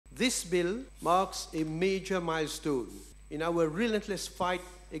This bill marks a major milestone in our relentless fight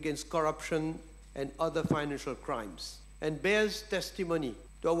against corruption and other financial crimes, and bears testimony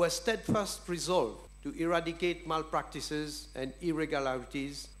to our steadfast resolve to eradicate malpractices and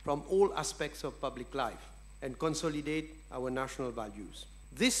irregularities from all aspects of public life and consolidate our national values.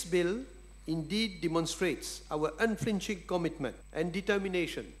 This bill indeed demonstrates our unflinching commitment and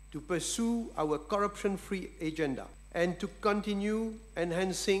determination to pursue our corruption-free agenda and to continue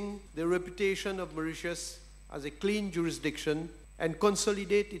enhancing the reputation of Mauritius as a clean jurisdiction and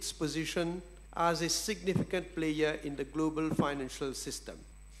consolidate its position as a significant player in the global financial system.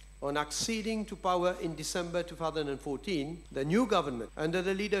 On acceding to power in December 2014, the new government, under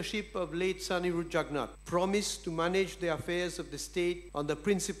the leadership of late Sanirudh Jagannath, promised to manage the affairs of the state on the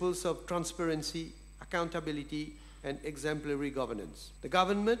principles of transparency, accountability, and exemplary governance. The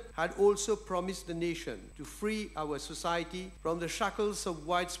government had also promised the nation to free our society from the shackles of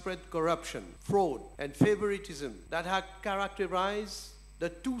widespread corruption, fraud, and favoritism that had characterized the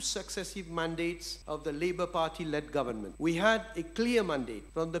two successive mandates of the Labour Party-led government. We had a clear mandate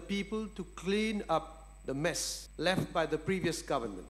from the people to clean up the mess left by the previous government.